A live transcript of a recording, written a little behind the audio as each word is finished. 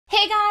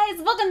Hey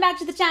guys, welcome back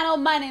to the channel.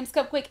 My name's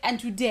Cupquake and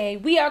today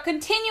we are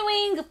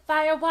continuing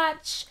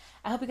Firewatch.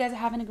 I hope you guys are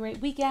having a great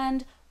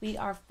weekend. We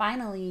are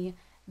finally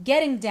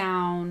getting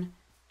down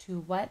to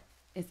what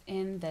is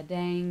in the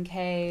dang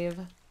cave.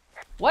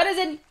 What is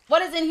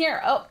in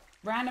here? Oh,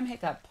 random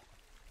hiccup.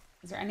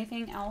 Is there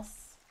anything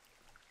else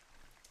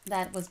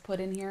that was put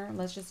in here?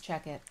 Let's just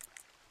check it.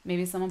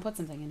 Maybe someone put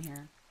something in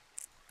here.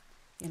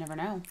 You never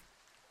know.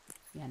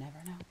 You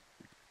never know.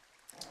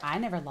 I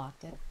never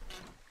locked it.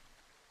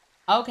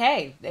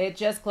 Okay, it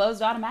just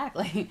closed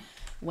automatically.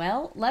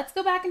 Well, let's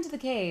go back into the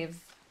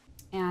cave.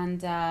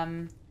 And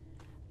I'm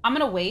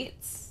gonna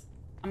wait.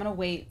 I'm gonna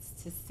wait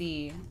to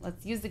see.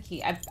 Let's use the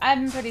key.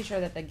 I'm pretty sure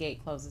that the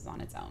gate closes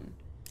on its own.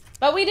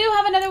 But we do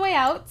have another way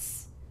out.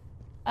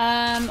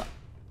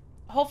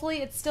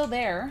 Hopefully it's still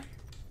there.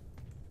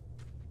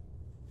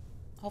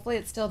 Hopefully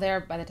it's still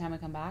there by the time we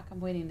come back. I'm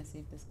waiting to see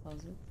if this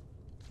closes.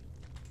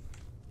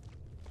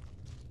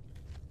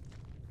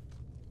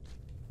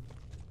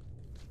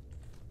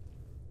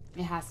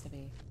 It has to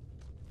be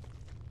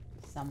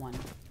someone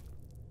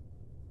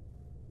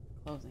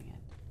closing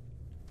it.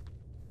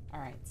 All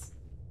right.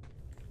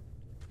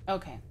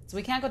 Okay, so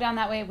we can't go down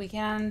that way. We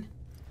can...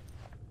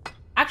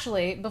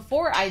 Actually,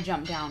 before I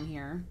jump down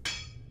here...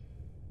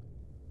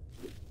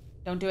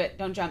 Don't do it.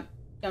 Don't jump.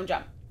 Don't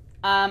jump.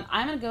 I'm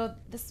going to go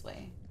this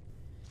way.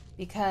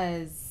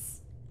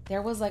 Because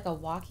there was like a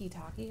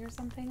walkie-talkie or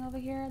something over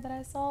here that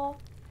I saw.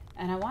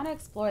 And I want to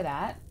explore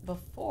that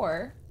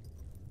before...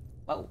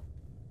 Whoa.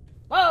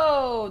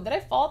 Whoa! Did I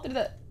fall through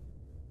the...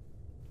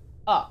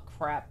 Oh,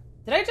 crap.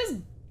 Did I just...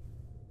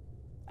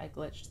 I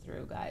glitched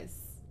through, guys.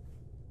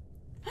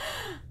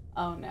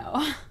 Oh,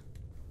 no.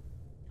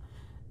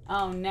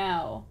 Oh,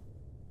 no.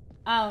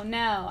 Oh,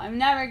 no. I'm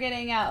never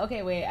getting out.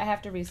 Okay, wait. I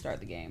have to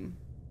restart the game.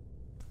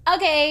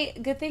 Okay.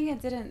 Good thing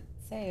it didn't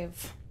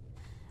save.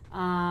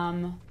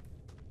 While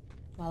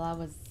I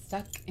was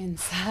stuck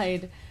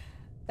inside.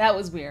 That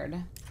was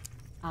weird.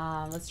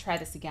 Let's try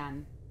this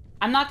again.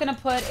 I'm not gonna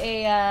put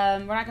a,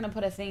 we're not gonna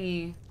put a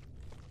thingy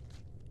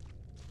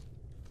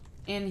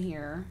in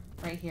here,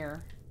 right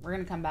here. We're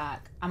gonna come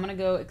back. I'm gonna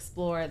go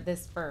explore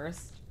this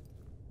first.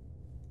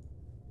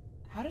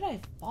 How did I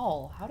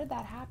fall? How did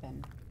that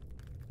happen?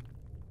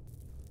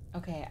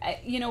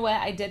 Okay, you know what?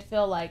 I did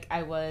feel like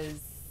I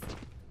was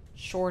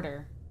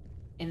shorter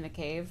in the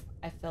cave.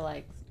 I feel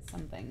like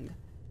something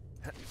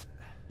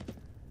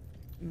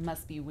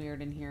must be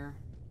weird in here.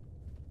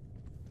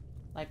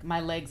 Like, my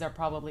legs are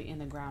probably in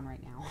the ground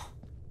right now.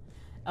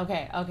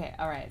 Okay, okay,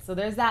 alright. So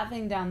there's that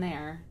thing down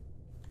there.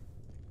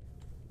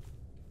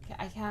 Okay,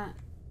 I can't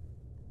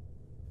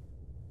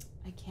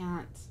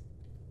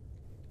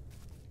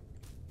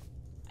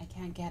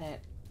get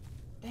it.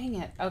 Dang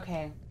it.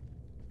 Okay.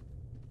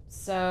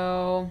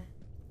 So,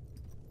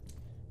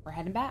 we're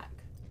heading back.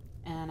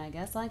 And I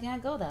guess I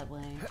can't go that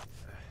way.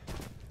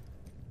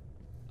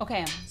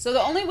 Okay, so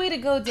the only way to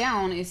go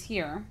down is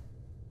here.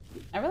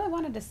 I really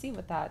wanted to see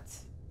what that...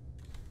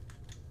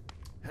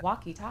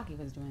 walkie-talkie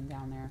was doing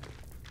down there.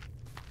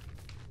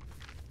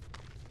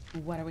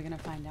 What are we gonna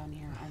find down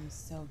here? I'm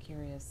so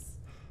curious.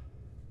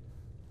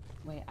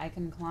 Wait, I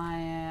can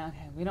climb.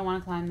 Okay, we don't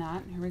want to climb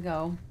that. Here we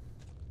go.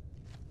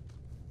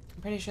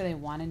 I'm pretty sure they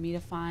wanted me to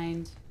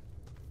find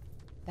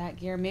that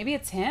gear. Maybe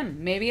it's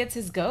him. Maybe it's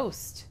his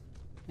ghost.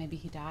 Maybe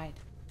he died.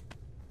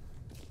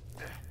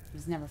 He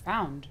was never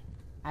found.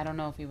 I don't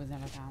know if he was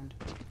never found.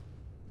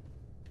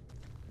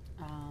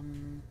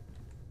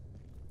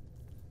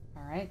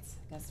 Alright,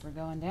 guess we're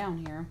going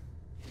down here.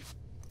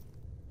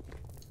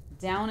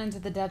 Down into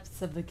the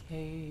depths of the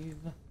cave.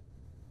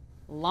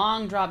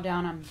 Long drop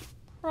down. I'm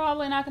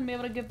probably not going to be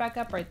able to get back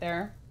up right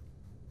there.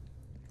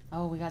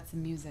 Oh, we got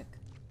some music.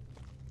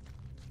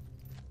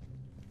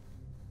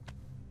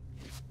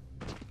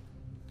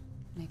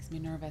 Makes me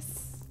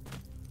nervous.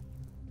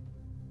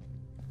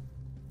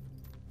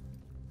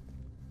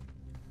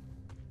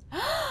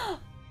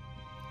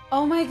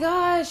 Oh my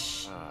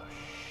gosh!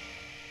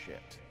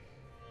 Shit.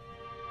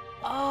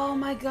 Oh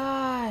my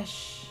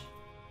gosh.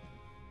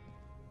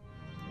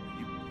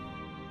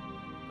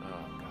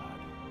 Oh, God.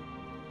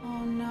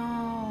 Oh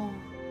no.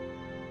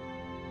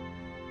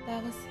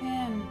 That was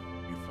him.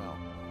 You fell.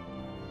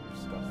 Your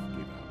stuff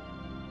gave out.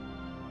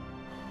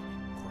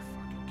 Poor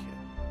fucking kid.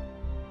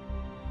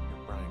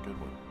 You're Brian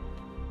Goodwin.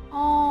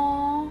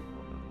 Oh,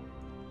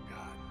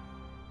 God.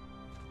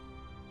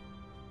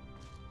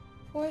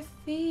 poor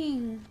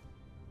thing.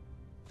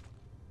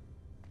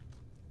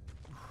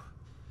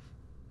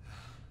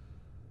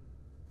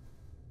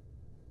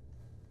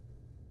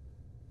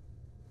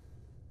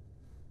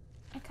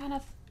 I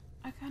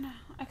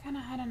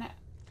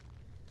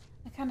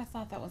kind of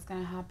thought that was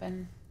gonna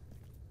happen.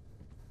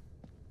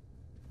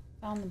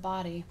 Found the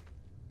body.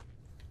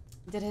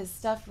 Did his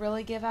stuff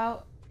really give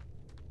out?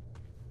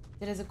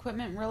 Did his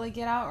equipment really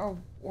get out,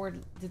 or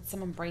did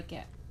someone break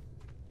it?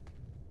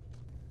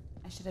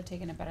 I should have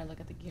taken a better look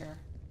at the gear.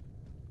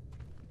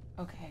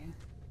 Okay.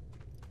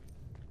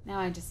 Now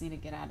I just need to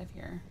get out of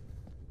here.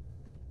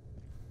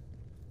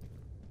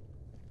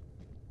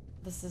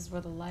 This is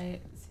where the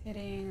light is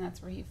hitting.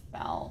 That's where he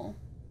fell.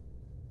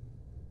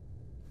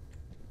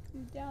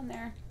 Down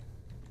there.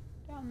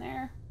 Down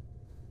there.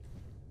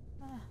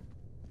 Ah,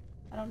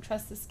 I don't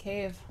trust this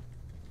cave.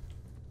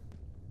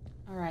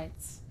 Alright.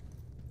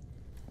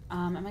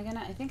 Am I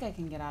gonna... I think I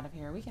can get out of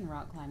here. We can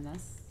rock climb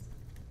this.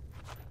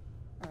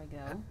 There we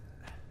go.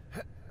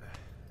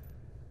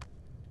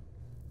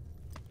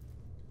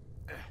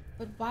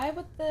 But why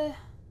would the...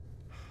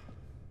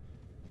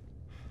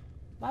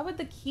 Why would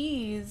the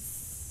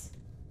keys...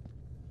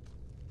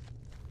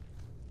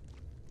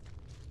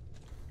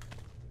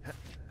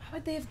 Why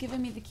would they have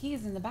given me the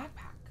keys in the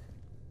backpack?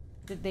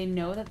 Did they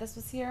know that this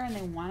was here and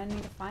they wanted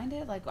me to find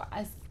it? Like,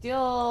 I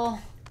still...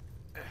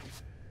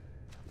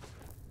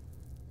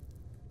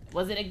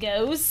 Was it a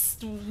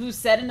ghost who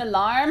set an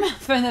alarm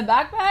for the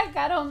backpack?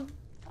 I don't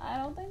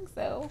think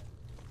so.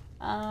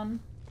 And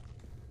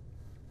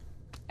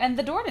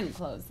the door didn't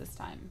close this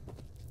time.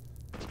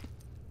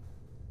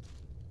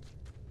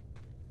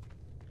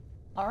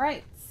 All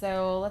right,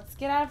 so let's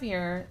get out of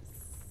here.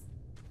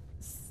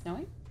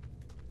 Snowing?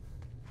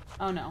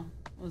 Oh no,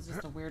 it was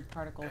just a weird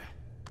particle.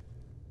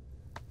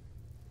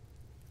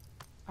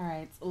 All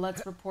right, so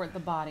let's report the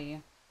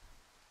body.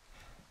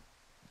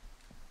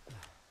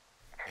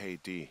 Hey,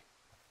 D.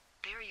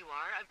 There you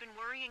are. I've been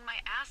worrying my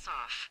ass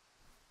off.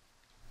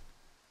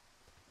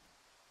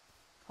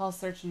 Call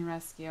search and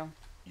rescue.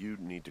 You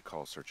need to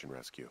call search and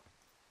rescue.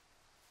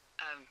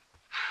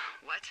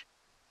 What?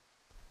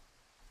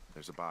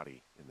 There's a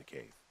body in the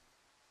cave.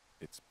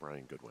 It's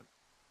Brian Goodwin.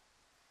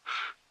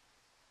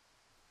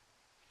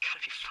 Gotta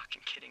be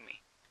fucking kidding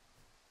me.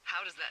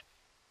 How does that...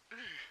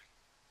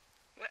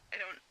 What? I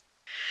don't...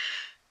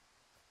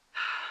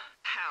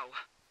 How?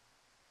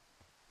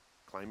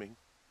 Climbing,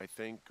 I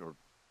think, or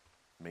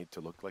made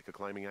to look like a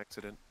climbing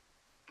accident.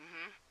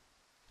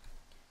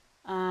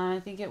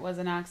 I think it was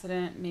an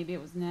accident. Maybe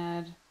it was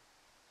Ned.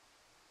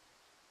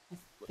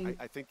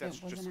 I think that's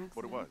just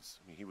what it was.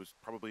 I mean, he was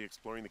probably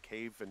exploring the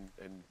cave and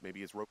maybe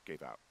his rope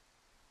gave out.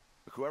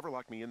 But whoever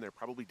locked me in there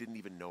probably didn't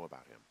even know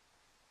about him.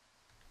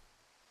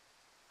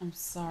 I'm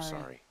sorry. I'm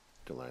sorry,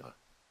 Delilah.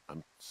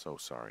 I'm so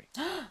sorry.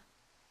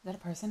 Is that a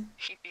person?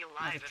 He'd be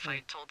alive if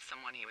I'd told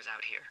someone he was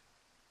out here.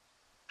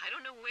 I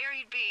don't know where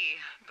he'd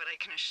be, but I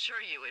can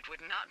assure you it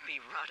would not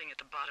be rotting at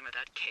the bottom of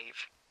that cave.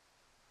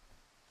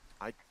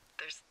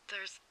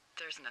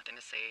 There's nothing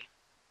to say.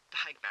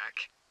 Hike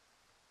back.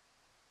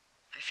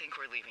 I think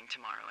we're leaving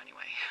tomorrow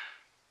anyway.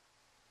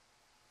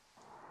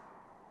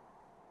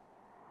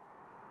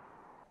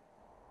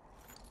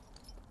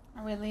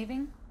 Are we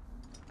leaving?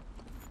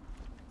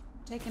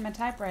 Taking my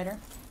typewriter.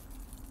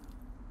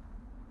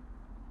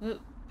 Ooh,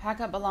 pack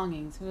up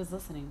belongings. Who is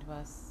listening to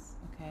us?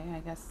 Okay, I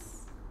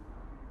guess.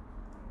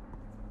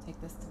 Take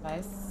this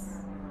device.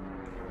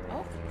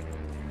 Oh,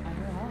 I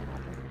hear a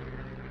helicopter.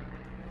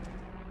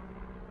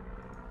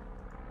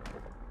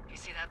 You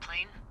see that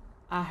plane?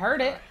 I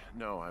heard it.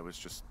 No, I was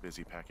just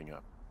busy packing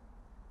up.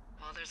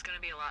 Well, there's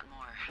gonna be a lot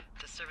more.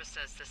 The service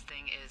says this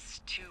thing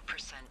is 2%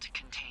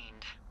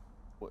 contained.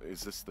 Well,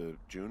 is this the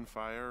June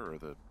fire or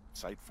the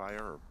site fire?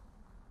 Or...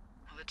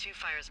 Well, the two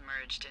fires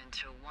merged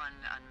into one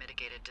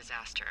unmitigated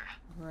disaster.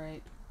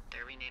 Right.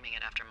 They're renaming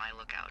it after my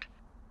lookout.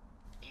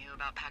 You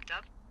about packed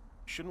up?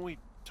 Shouldn't we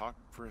talk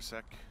for a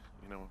sec,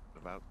 you know,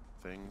 about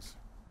things?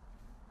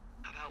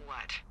 About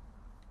what?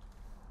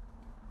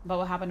 About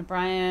what happened to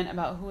Brian,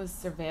 about who was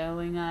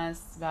surveilling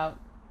us, about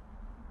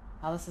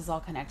how this is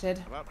all connected.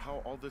 About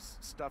how all this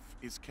stuff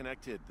is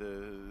connected.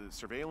 The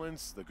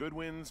surveillance, the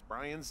Goodwins,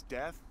 Brian's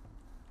death.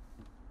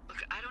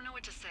 Look, I don't know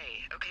what to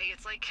say, okay?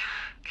 It's like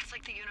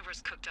the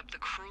universe cooked up the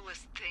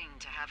cruelest thing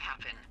to have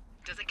happen.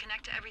 Does it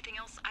connect to everything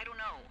else? I don't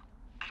know.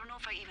 I don't know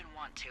if I even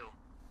want to.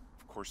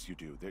 Of course you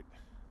do.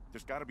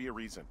 There's got to be a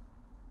reason.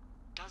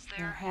 Does There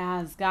there?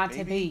 has got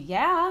to be.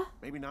 Yeah.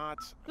 Maybe not.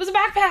 It was a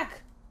backpack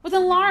with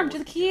an alarm to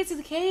the keys to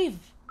the cave.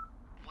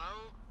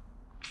 Well,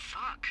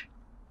 fuck.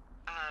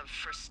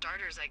 For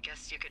starters, I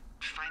guess you could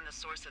find the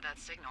source of that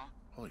signal.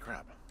 Holy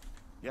crap.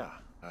 Yeah.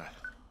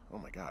 Oh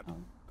my god. Oh,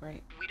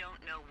 great. We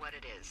don't know what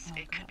it is. Oh,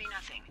 It could be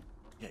nothing.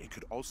 Yeah, it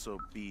could also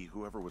be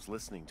whoever was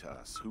listening to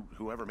us,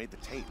 whoever made the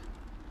tape.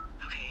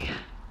 Okay.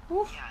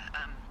 Oof.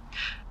 Yeah,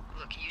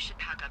 look, you should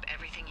pack up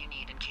everything you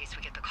need in case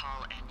we get the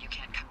call and you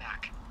can't come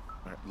back.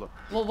 All right, look.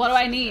 Well, what do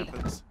I need?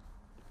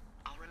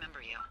 I'll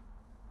remember you.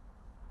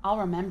 I'll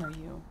remember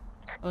you.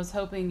 I was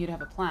hoping you'd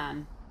have a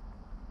plan.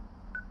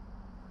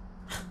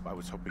 I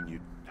was hoping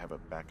you'd have a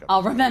backup.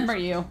 I'll remember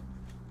you.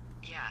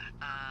 Yeah,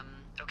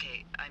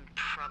 okay, I'm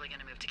probably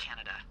gonna move to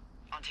Canada.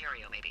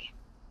 Ontario, maybe.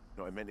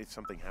 No, I meant if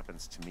something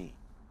happens to me.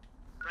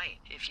 Right,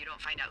 if you don't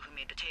find out who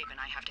made the tape and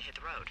I have to hit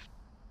the road.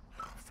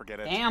 Forget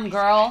it. Damn,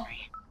 girl.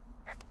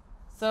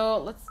 So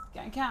let's.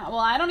 I can't. Well,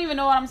 I don't even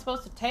know what I'm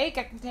supposed to take.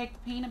 I can take the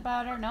peanut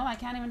butter. No, I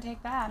can't even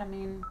take that. I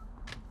mean,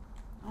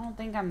 I don't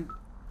think I'm.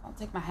 I'll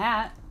take my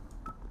hat.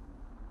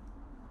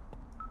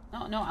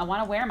 No, I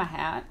want to wear my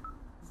hat.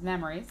 It's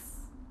memories.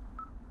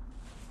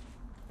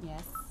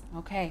 Yes.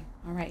 Okay.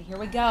 All right. Here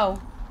we go.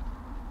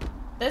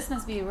 This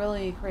must be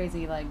really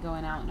crazy, like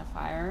going out in a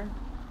fire.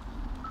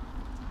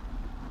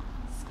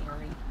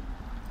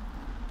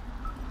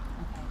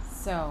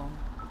 So,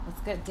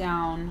 let's get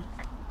down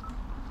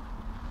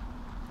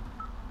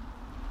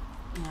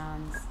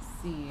and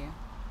see.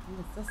 I think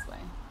it's this way.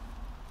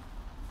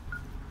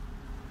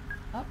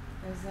 Oh,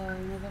 there's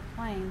another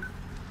plane.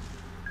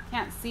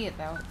 Can't see it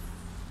though.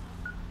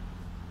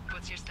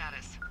 What's your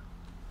status?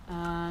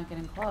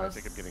 Getting close. I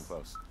think I'm getting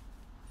close.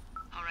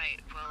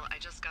 Alright, well, I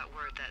just got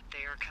word that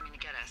they are coming to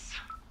get us.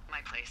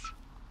 My place.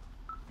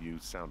 You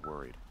sound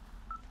worried.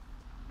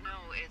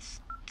 No, it's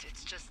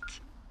just...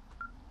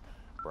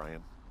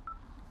 Brian?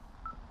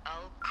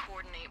 I'll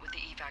coordinate with the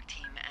evac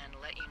team and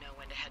let you know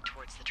when to head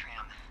towards the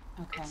tram.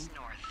 Okay. It's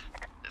north.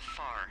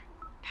 Far.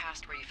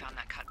 Past where you found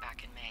that cut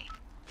back in May.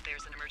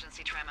 There's an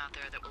emergency tram out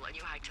there that will let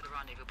you hike to the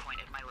rendezvous point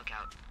at my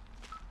lookout.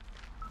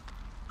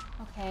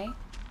 Okay.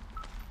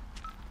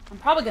 I'm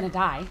probably gonna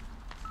die.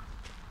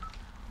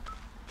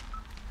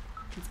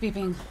 It's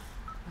beeping.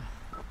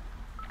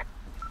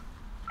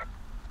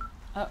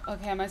 Oh,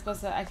 okay, am I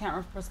supposed to... I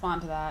can't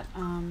respond to that.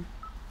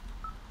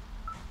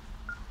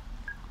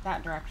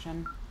 That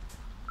direction.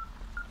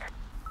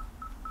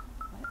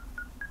 What?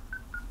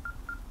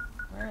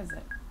 Where is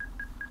it?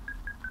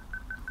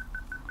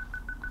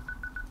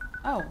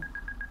 Oh.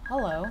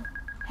 Hello.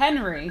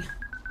 Henry.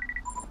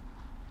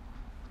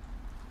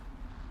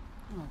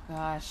 Oh,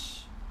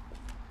 gosh.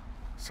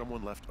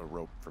 Someone left a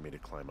rope for me to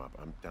climb up.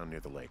 I'm down near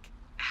the lake.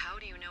 How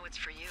do you know it's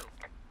for you?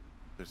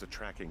 There's a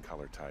tracking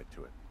collar tied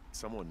to it.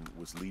 Someone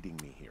was leading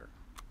me here.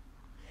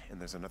 And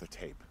there's another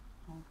tape.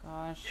 Oh,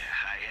 gosh. Yeah,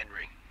 hi,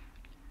 Henry.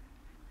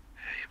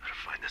 Hey, you better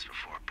find this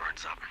before it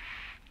burns up.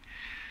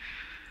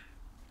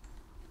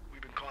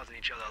 We've been causing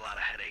each other a lot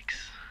of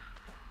headaches.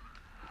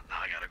 Now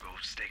I gotta go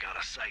stake out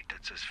a site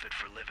that's as fit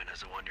for living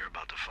as the one you're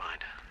about to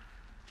find.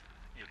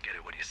 You'll get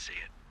it when you see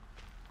it.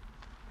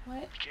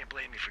 What? You can't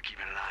blame me for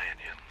keeping an eye on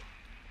you.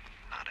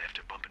 Not after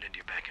bumping into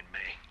you back in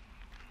May.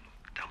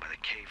 Down by the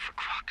cave, for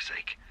croc's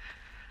sake.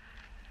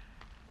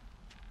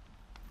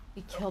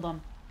 He killed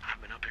him.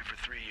 I've been up here for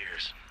 3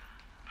 years.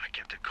 I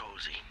kept it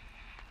cozy.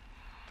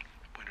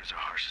 Winters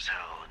are harsh as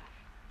hell, and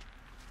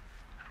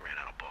I ran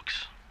out of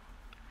books.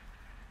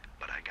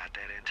 But I got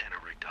that antenna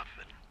rigged up,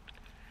 and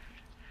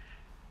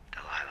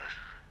Delilah,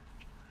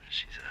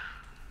 she's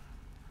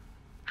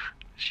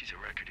a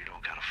record you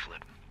don't gotta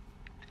flip.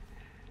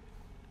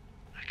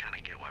 I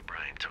kinda get why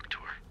Brian took to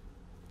her.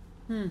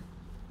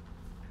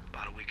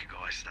 About a week ago,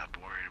 I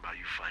stopped worrying about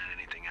you finding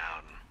anything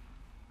out, and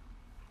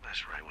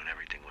that's right when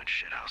everything went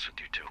shithouse with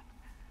you two.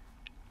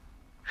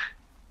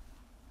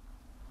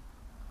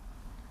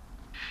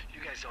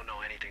 You guys don't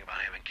know anything about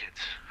having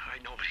kids. All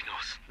right, nobody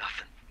knows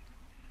nothing.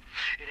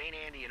 It ain't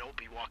Andy and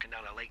Opie walking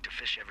down a lake to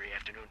fish every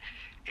afternoon.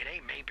 It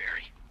ain't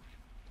Mayberry.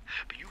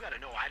 But you gotta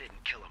know I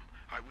didn't kill him.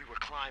 All right, we were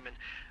climbing.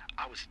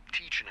 I was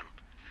teaching him.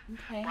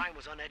 Okay. Brian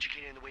was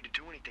uneducated in the way to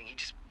do anything. He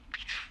just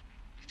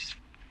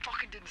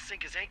fucking didn't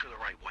sink his anchor the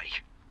right way.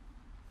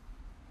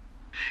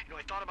 You know,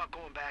 I thought about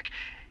going back,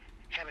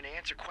 having to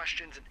answer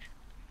questions, and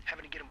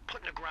having to get him put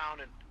in the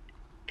ground, and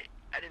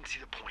I didn't see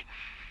the point.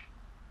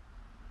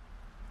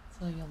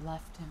 So you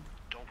left him.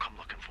 Don't come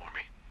looking for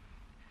me.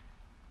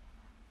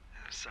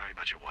 Sorry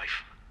about your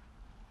wife.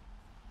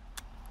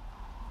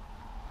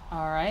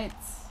 All right.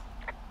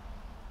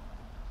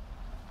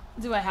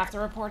 Do I have to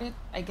report it?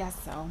 I guess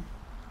so.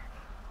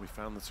 We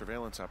found the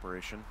surveillance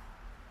operation.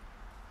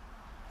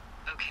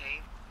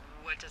 Okay,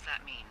 what does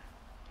that mean?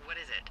 What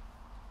is it?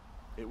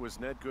 It was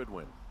Ned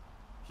Goodwin.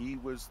 He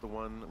was the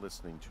one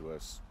listening to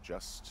us,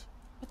 just...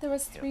 But there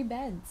was 3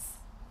 beds.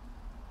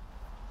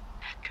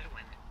 Ned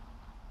Goodwin.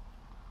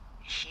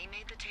 He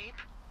made the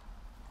tape?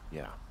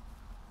 Yeah.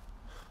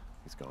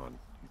 He's gone.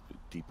 He's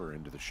deeper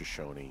into the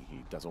Shoshone.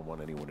 He doesn't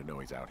want anyone to know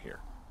he's out here.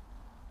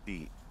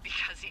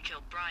 Because he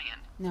killed Brian.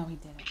 No, he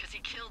didn't. Because he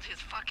killed his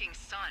fucking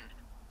son.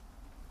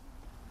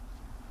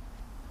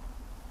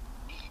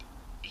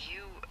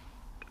 You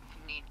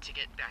need to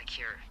get back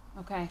here.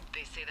 Okay.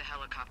 They say the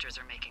helicopters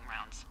are making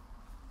rounds.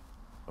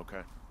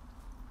 Okay.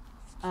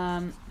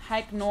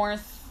 Hike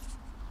north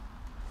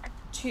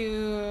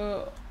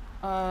to,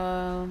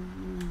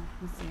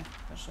 let's see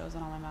if it shows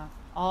it on my map.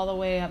 All the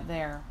way up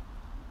there.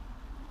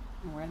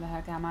 Where the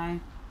heck am I?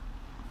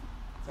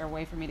 Is there a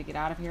way for me to get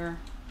out of here?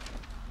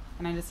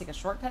 Can I just take a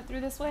shortcut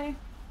through this way?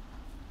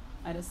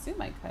 I'd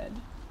assume I could.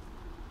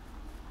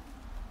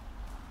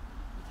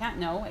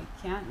 I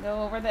can't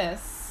go over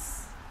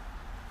this.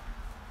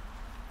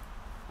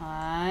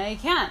 I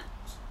can't.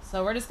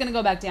 So we're just gonna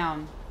go back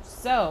down.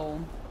 So,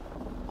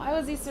 why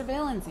was he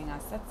surveillancing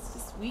us? That's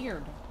just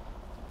weird.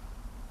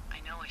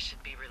 I know I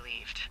should be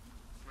relieved.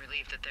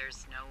 Relieved that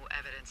there's no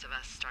evidence of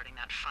us starting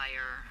that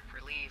fire.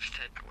 Relieved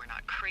that we're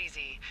not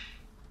crazy.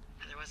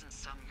 That there wasn't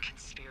some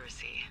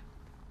conspiracy.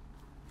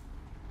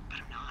 But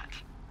I'm not.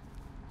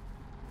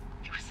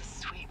 He was a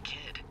sweet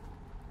kid.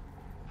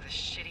 With a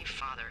shitty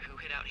father who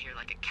hid out here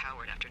like a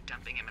coward after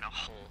dumping him in a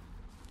hole.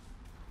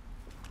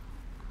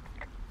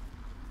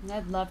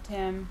 Ned loved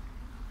him.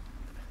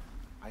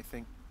 I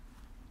think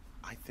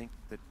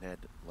that Ned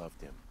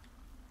loved him.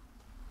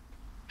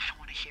 I don't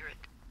want to hear it.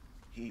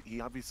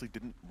 He obviously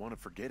didn't want to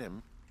forget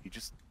him. He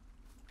just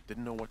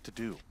didn't know what to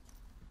do.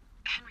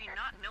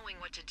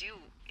 knowing what to do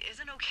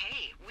isn't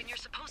okay. When you're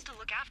supposed to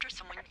look after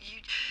someone,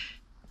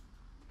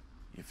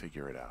 You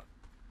figure it out.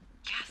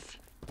 Yes.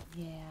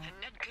 Yeah. And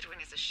Ned Goodwin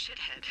is a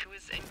shithead who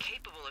is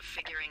incapable of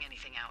figuring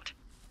anything out.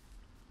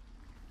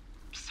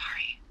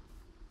 Sorry.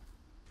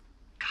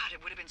 God,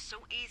 it would have been so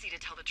easy to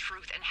tell the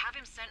truth and have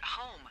him sent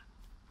home.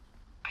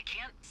 I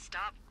can't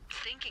stop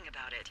thinking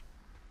about it.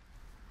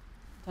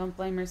 Don't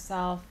blame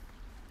yourself.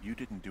 You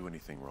didn't do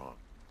anything wrong.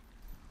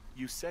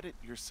 You said it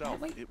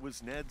yourself. Wait. It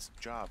was Ned's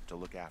job to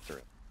look after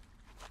it.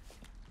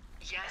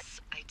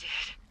 Yes, I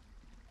did.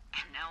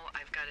 And now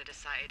I've got to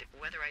decide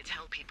whether I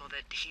tell people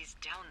that he's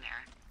down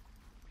there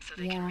so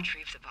they can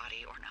retrieve the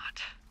body or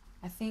not.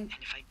 I think...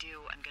 And if I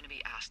do, I'm going to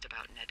be asked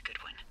about Ned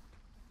Goodwin.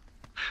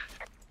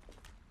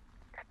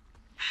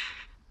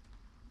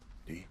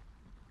 D?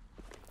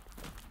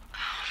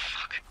 Oh,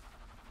 fuck.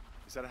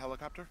 Is that a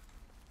helicopter?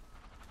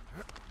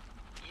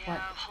 Yeah, What?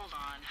 hold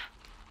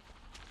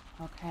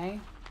on. Okay.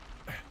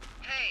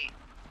 Hey!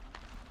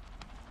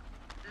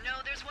 No,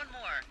 there's one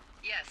more.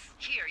 Yes,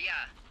 here,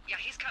 yeah. Yeah,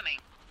 he's coming.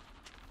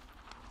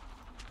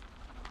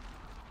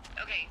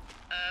 Okay,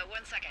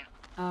 1 second.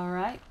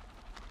 Alright.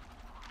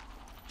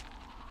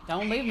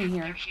 Don't leave me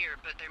They're here. here,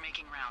 but they're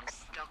making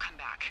rounds. They'll come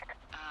back.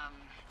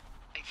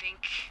 I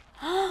think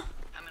I'm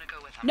gonna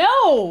go with them.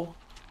 No!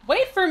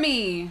 Wait for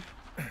me!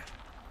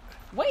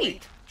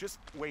 Wait! Just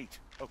wait,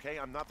 okay?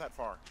 I'm not that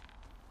far.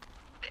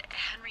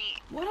 Henry,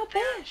 What a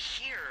they're bitch!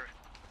 here.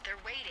 They're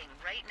waiting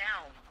right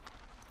now.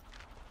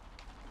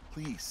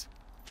 Please.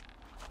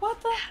 What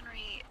the...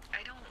 Henry,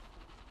 I don't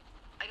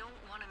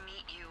want to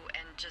meet you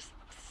and just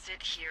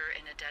sit here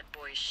in a dead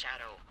boy's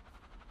shadow.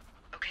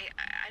 Okay,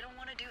 I don't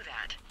want to do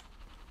that.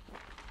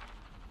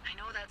 I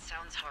know that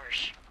sounds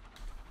harsh.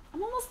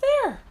 I'm almost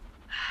there.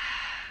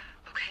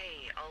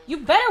 Okay, I'll... You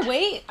better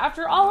wait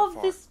after all Not of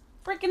far. this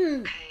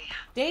freaking Okay.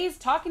 days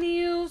talking to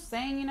you,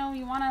 saying, you know,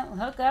 you want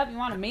to hook up, you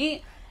want to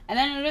meet, and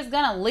then you're just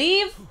gonna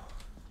leave?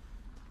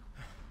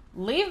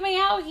 Leave me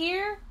out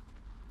here?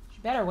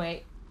 You better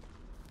wait.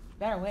 You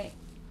better wait.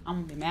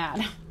 I'm gonna be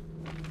mad.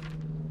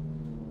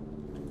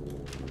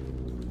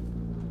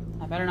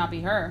 That better not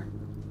be her.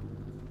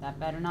 That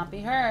better not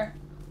be her.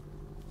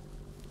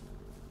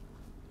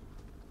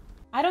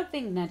 I don't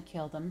think Ned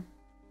killed him.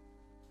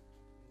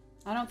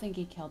 I don't think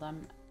he killed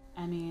him.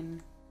 I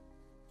mean,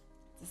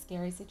 it's a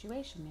scary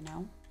situation, you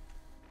know?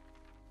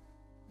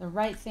 The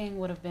right thing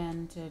would have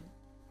been to,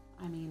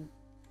 I mean,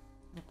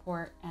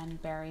 report and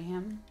bury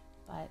him,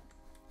 but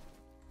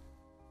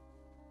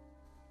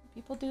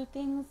people do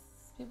things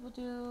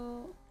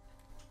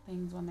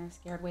when they're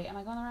scared. Wait, am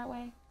I going the right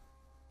way?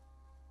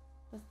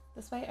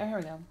 This way? Oh, here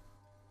we go.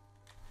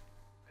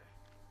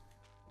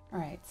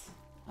 Alright,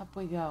 up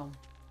we go.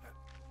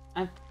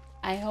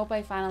 I hope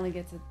I finally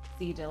get to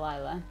see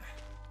Delilah.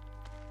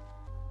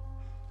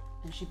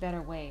 And she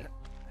better wait.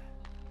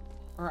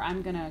 Or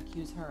I'm gonna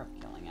accuse her of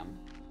killing him.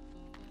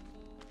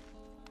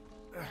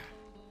 I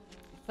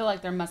feel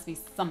like there must be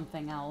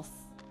something else.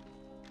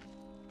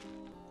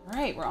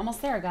 Alright, we're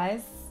almost there,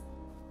 guys.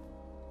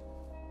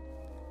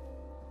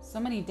 So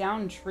many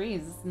downed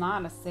trees. It's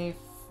not a safe...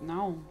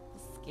 No,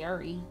 it's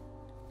scary.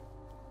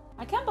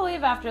 I can't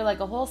believe after like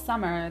a whole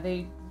summer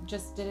they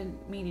just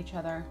didn't meet each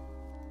other.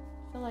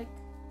 I feel like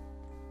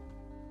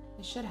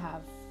they should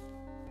have.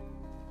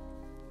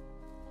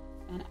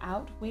 And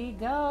out we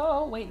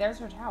go. Wait, there's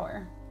her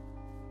tower.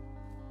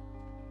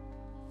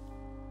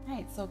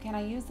 Alright, so can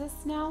I use this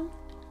now?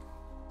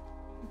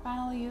 Can I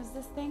finally use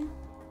this thing?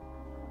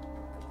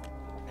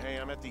 Hey,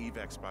 I'm at the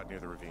evac spot near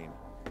the ravine.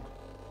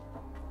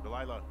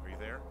 Delilah, are you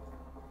there?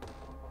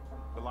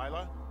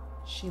 Delilah?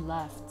 She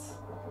left.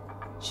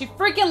 She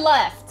freaking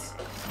left!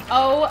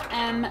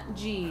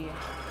 OMG.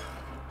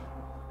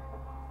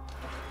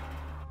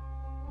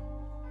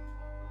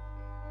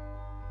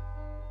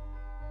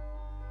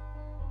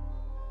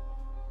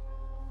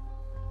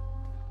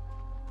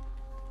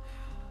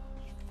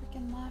 She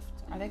freaking left.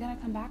 Are they gonna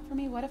come back for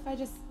me? What if I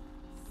just...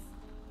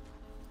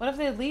 What if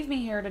they leave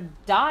me here to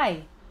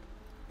die?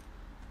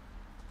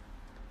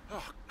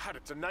 Oh, God,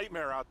 it's a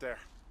nightmare out there.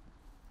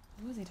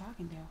 Who is he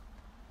talking to?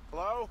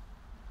 Hello?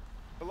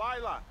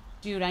 Delilah!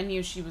 Dude, I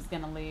knew she was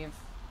gonna leave.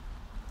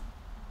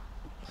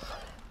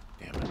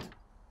 Damn it.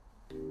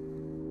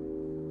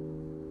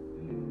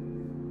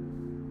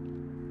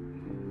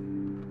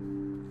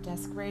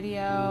 Desk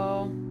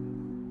radio.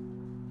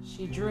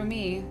 She drew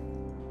me.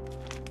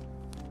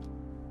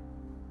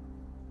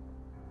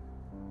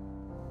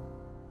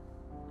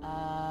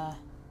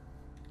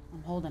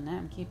 I'm holding it.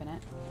 I'm keeping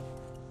it.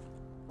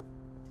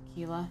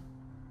 Tequila.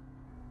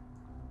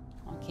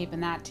 I'm keeping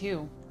that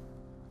too.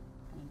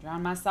 Gonna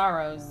drown my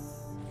sorrows.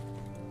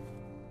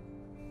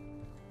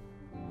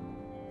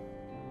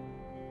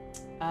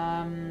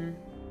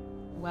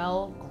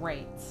 Well,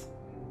 great.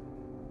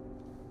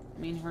 I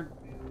mean, her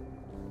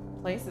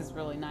place is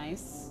really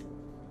nice.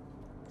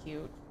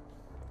 Cute.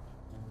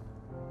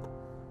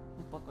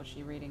 What book was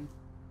she reading?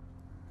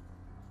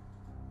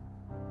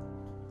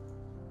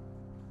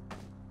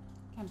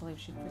 Can't believe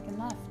she freaking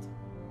left.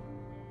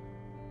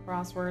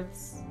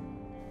 Crosswords.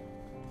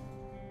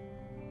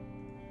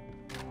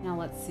 Now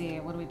let's see.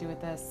 What do we do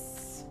with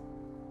this?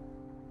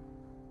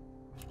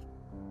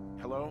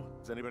 Hello?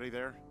 Is anybody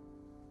there?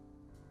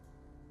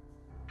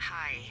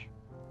 Hi.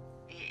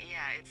 Yeah,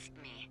 it's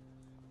me.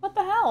 What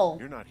the hell?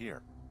 You're not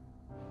here.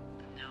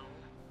 No.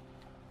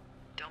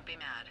 Don't be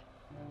mad.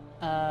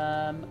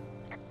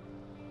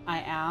 I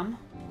am.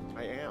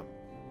 I am.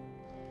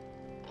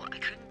 Well, I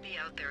couldn't be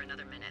out there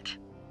another minute.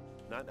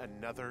 Not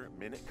another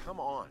minute? Come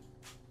on.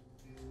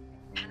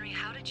 Henry,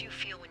 how did you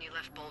feel when you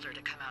left Boulder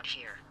to come out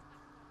here?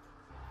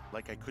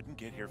 Like I couldn't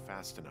get here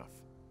fast enough.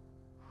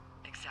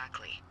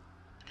 Exactly.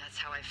 That's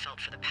how I felt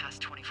for the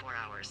past 24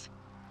 hours.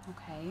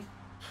 Okay.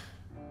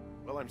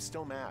 Well, I'm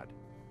still mad.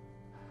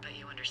 But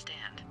you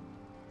understand.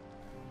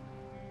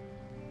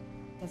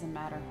 Doesn't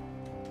matter.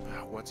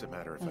 What's it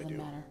matter if I Doesn't do?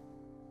 matter.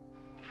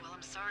 Well,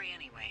 I'm sorry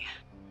anyway.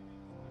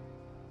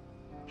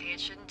 Hey, it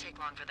shouldn't take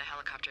long for the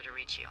helicopter to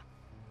reach you.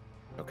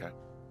 Okay.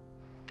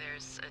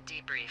 There's a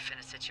debrief in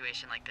a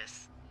situation like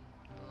this.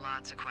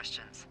 Lots of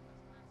questions.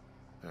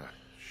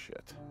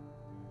 Shit.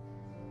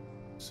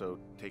 So,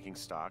 taking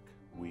stock,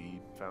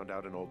 we found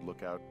out an old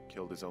lookout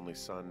killed his only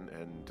son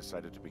and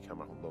decided to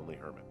become a lonely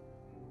hermit.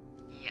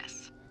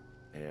 Yes.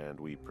 And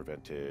we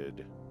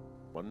prevented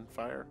one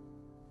fire?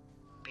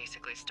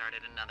 Basically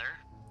started another.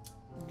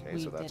 Okay,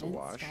 We so that's a didn't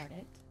wash. start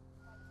it.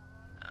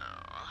 Oh,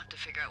 I'll have to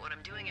figure out what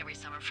I'm doing every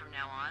summer from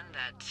now on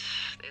that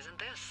isn't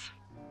this.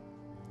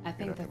 I You're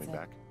think not that's coming a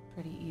back?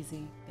 pretty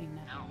easy thing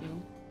to No.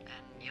 do.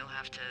 And you'll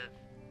have to...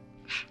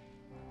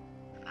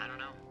 I don't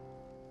know.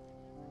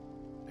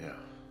 Yeah,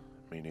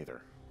 me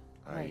neither.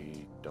 Right.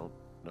 I don't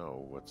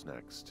know what's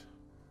next.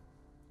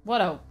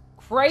 What a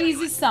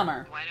crazy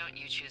summer. Why don't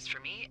you choose for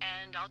me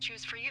and I'll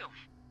choose for you?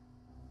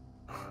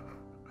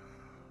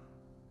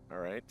 All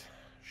right,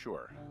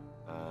 sure.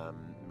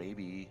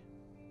 Maybe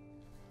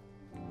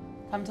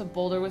Come to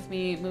Boulder with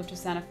me, move to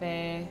Santa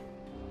Fe.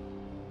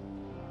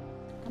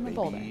 Come to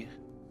Boulder. maybe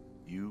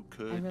you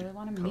could really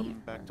wanna come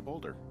meet back her. to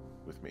Boulder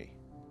with me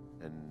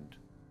and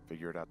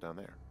figure it out down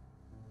there.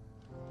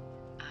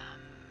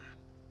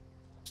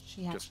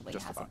 She actually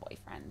just has a about.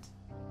 boyfriend.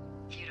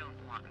 You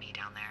don't want me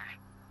down there.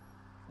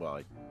 Well,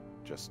 I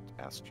just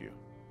asked you.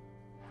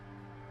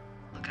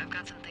 Look, I've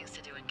got some things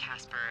to do in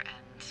Casper,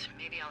 and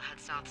maybe I'll head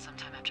south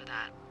sometime after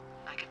that.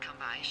 I could come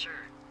by, sure.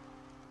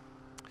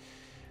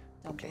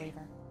 Don't Okay. believe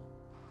her.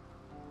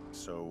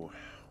 So,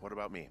 what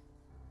about me?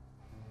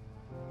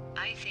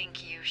 I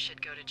think you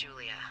should go to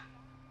Julia,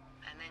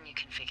 and then you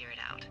can figure it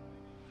out.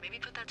 Maybe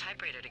put that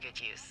typewriter to good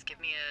use. Give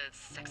me a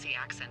sexy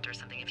accent or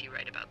something if you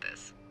write about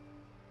this.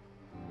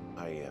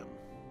 I am.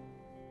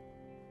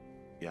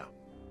 Yeah.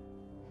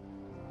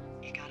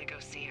 You gotta go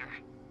see her.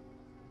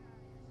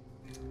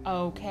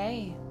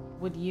 Okay.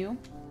 Would you?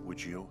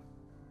 Would you?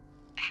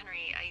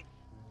 Henry,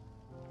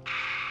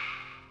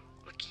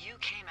 Look, you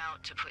came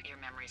out to put your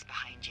memories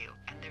behind you,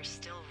 and they're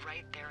still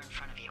right there in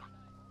front of you.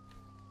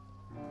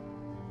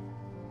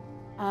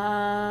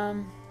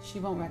 She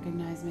won't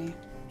recognize me.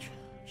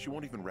 She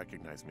won't even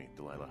recognize me,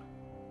 Delilah.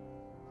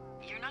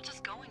 You're not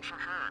just going for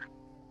her.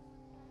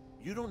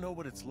 You don't know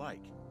what it's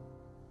like.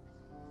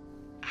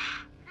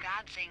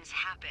 Bad things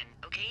happen,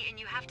 okay? And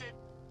you have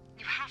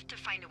to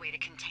find a way to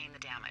contain the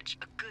damage.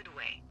 A good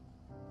way.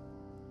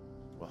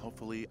 Well,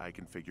 hopefully I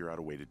can figure out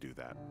a way to do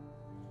that.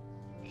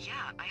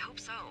 Yeah, I hope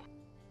so.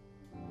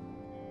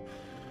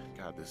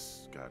 God,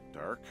 this got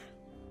dark.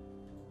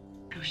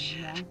 Oh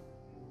shit. Yeah.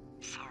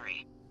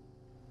 Sorry.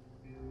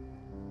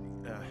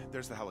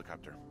 There's the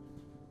helicopter.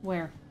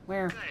 Where?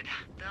 Where? Good.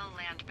 They'll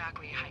land back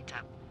where you hiked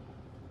up.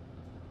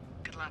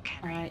 Good luck,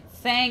 All Henry. right.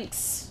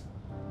 Thanks.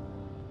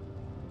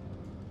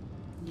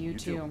 You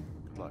too.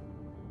 Good luck.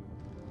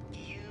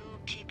 You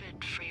keep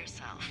it for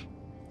yourself.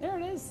 There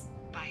it is.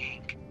 Bye,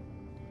 Hank.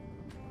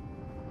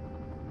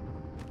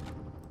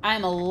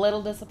 I'm a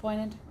little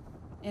disappointed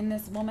in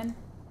this woman.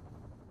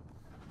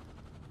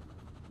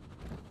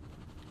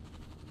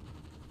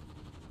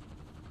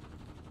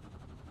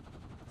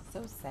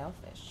 So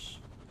selfish.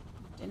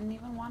 Didn't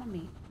even want to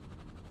meet.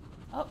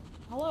 Oh,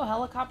 hello,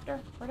 helicopter.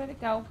 Where did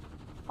it go?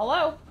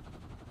 Hello?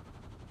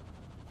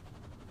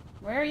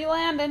 Where are you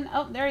landing?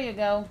 Oh, there you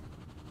go.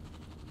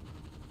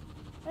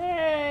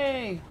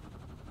 Hey!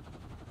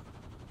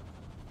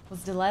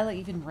 Was Delilah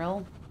even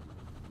real?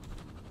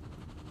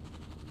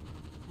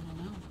 I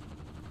don't know.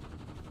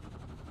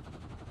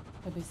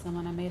 Could be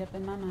someone I made up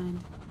in my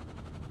mind.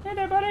 Hey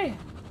there, buddy!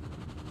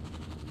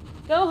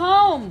 Go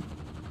home!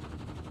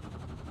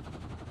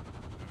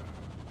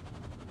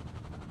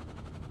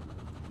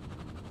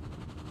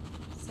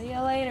 See you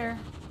later.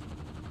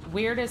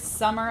 Weirdest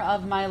summer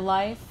of my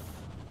life.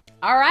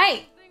 All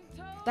right,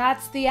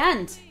 that's the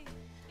end.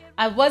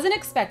 I wasn't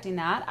expecting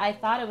that. I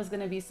thought it was going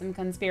to be some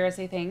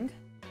conspiracy thing.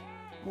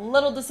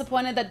 Little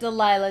disappointed that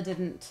Delilah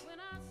didn't.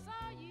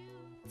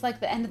 It's like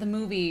the end of the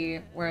movie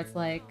where it's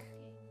like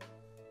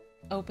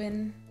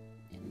open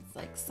and it's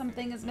like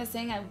something is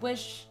missing. I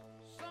wish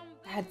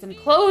I had some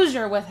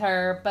closure with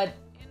her, but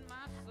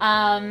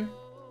yeah,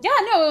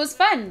 no, it was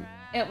fun.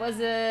 It was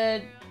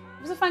a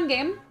fun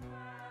game.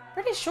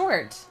 Pretty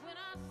short.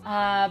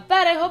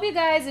 But I hope you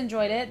guys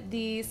enjoyed it.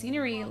 The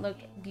scenery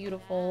looked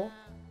beautiful.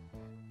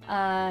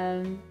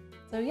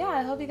 So yeah,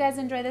 I hope you guys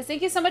enjoyed this.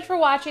 Thank you so much for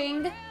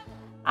watching.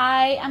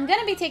 I am going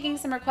to be taking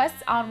some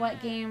requests on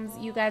what games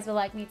you guys would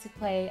like me to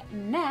play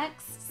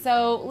next.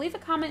 So leave a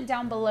comment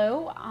down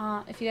below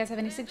if you guys have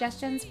any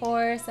suggestions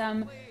for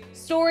some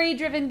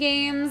story-driven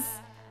games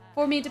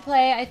for me to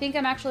play. I think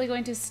I'm actually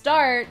going to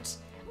start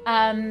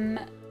The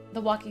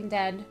Walking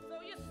Dead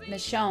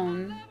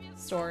Michonne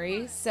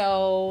story.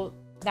 So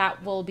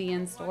that will be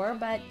in store.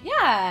 But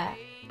yeah,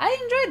 I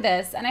enjoyed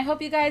this and I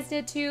hope you guys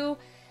did too.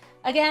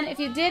 Again, if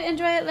you did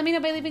enjoy it, let me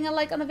know by leaving a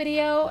like on the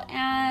video,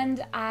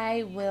 and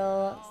I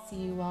will see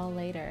you all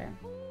later.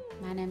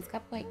 My name's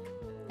Cupquake.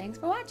 Thanks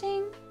for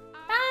watching.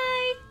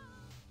 Bye.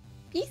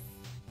 Peace.